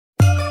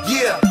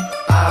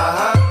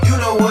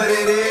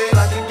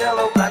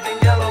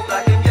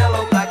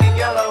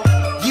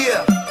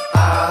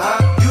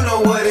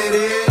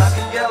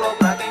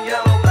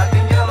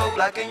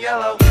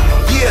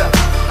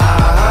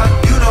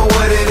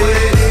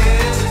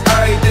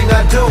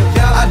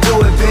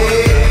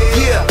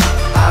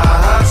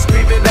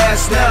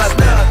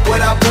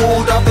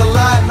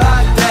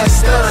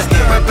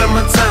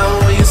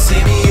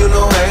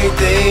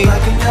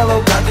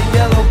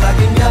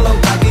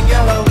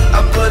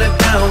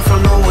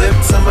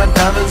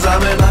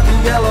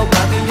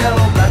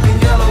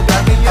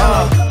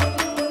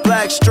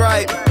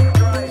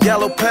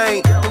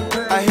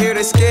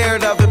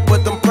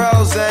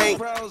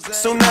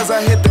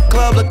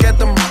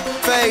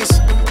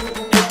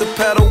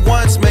pedal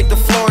once, make the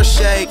floor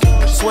shake.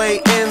 Sway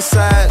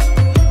inside,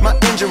 my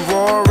engine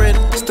roaring.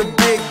 It's the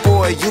big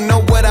boy, you know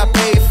what I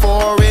paid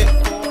for it.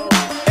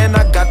 And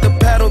I got the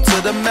pedal to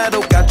the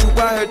metal. Got you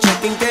out here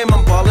checking game,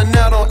 I'm balling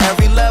out on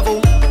every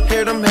level.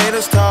 Hear them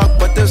haters talk,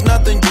 but there's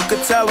nothing you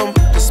could tell them.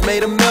 Just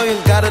made $1 million,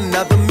 got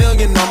another $1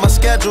 million on my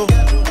schedule.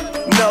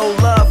 No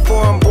love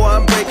for them, boy,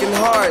 I'm breaking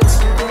hearts.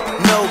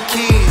 No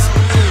keys,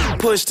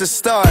 push to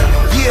start.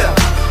 Yeah,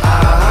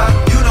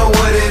 you know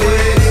what it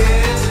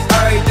is.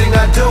 Everything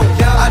I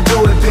do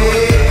it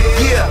big.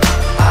 Yeah,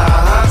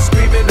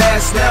 screaming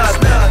that's not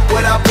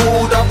when I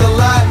pulled off the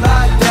lot,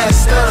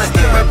 that's stunt.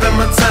 Reppin'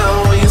 my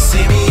town, when you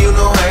see me, you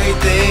know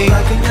everything.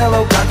 Black and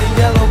yellow, black and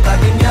yellow,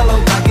 black and yellow,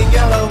 black and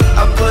yellow.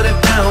 I put it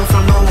down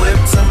from the whip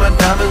to my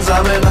diamonds.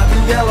 I'm in black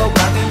and yellow,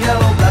 black and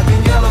yellow, black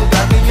and yellow,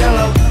 black and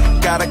yellow.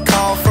 Got a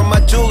call from my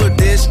jeweler,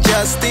 this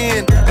just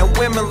in. And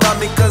women love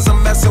me cause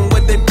I'm messing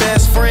with their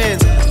best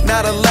friends.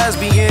 Not a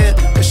lesbian,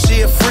 but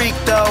she a freak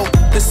though.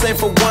 This ain't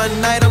for one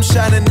night, I'm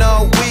shining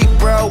all week,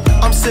 bro.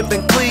 I'm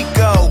sipping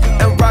Clico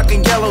and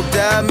rocking yellow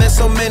diamonds.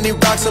 So many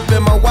rocks up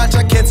in my watch,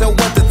 I can't tell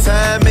what the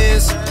time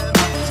is.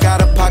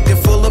 Got a pocket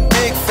full of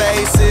big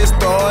faces.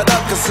 Throw it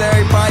up cause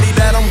everybody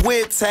that I'm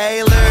with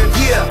tailored.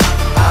 Yeah,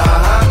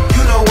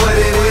 you know what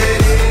it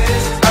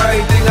is.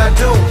 Everything I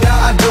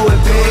do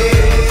it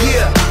big.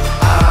 Yeah,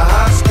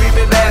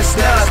 screaming that's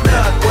not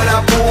when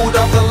I pulled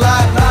off the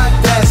lot,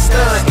 that's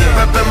stunt.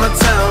 Reppin' my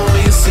town,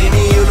 when you see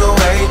me, you know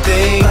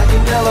everything. Black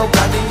and yellow,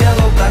 black and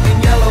yellow, black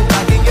and yellow,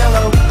 black and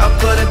yellow. I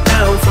put it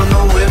down from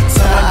the whip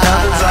to my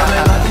diamonds. I'm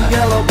in black and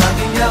yellow, black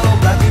and yellow,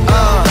 black and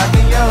yellow, black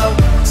and yellow.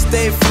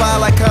 Stay fly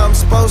like how I'm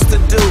supposed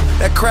to do.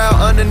 That crowd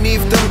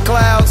underneath them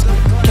clouds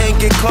can't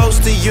get close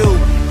to you.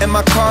 And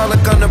my car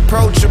look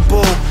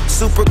unapproachable.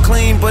 Super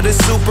clean, but it's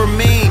super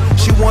mean.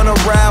 She wanna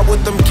ride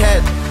with them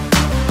cat.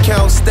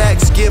 Count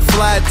stacks, get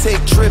fly, take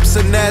trips,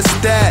 and that's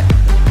that.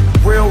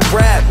 Real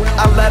rap,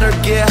 I let her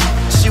get.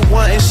 She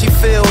want and she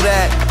feel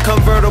that.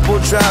 Convertible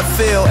drop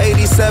feel,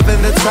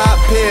 87 the top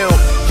pill.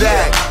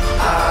 Back,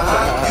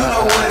 you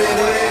know what it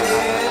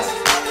is.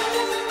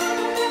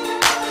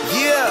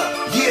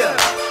 Yeah,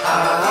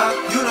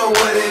 you know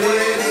what it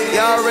is.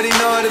 Y'all already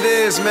know what it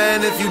is,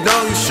 man. If you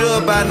don't, you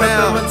should by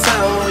now. Reppin' my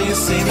town, when you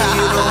see me,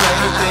 you know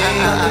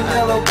everything. Black and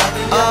yellow, black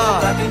and yellow,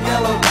 black and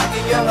yellow, black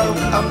and yellow.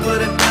 I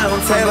put it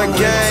down, Taylor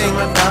gang.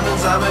 My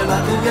diamonds, I'm in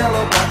black and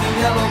yellow, black and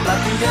yellow,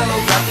 black and yellow,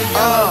 black and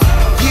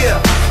yellow.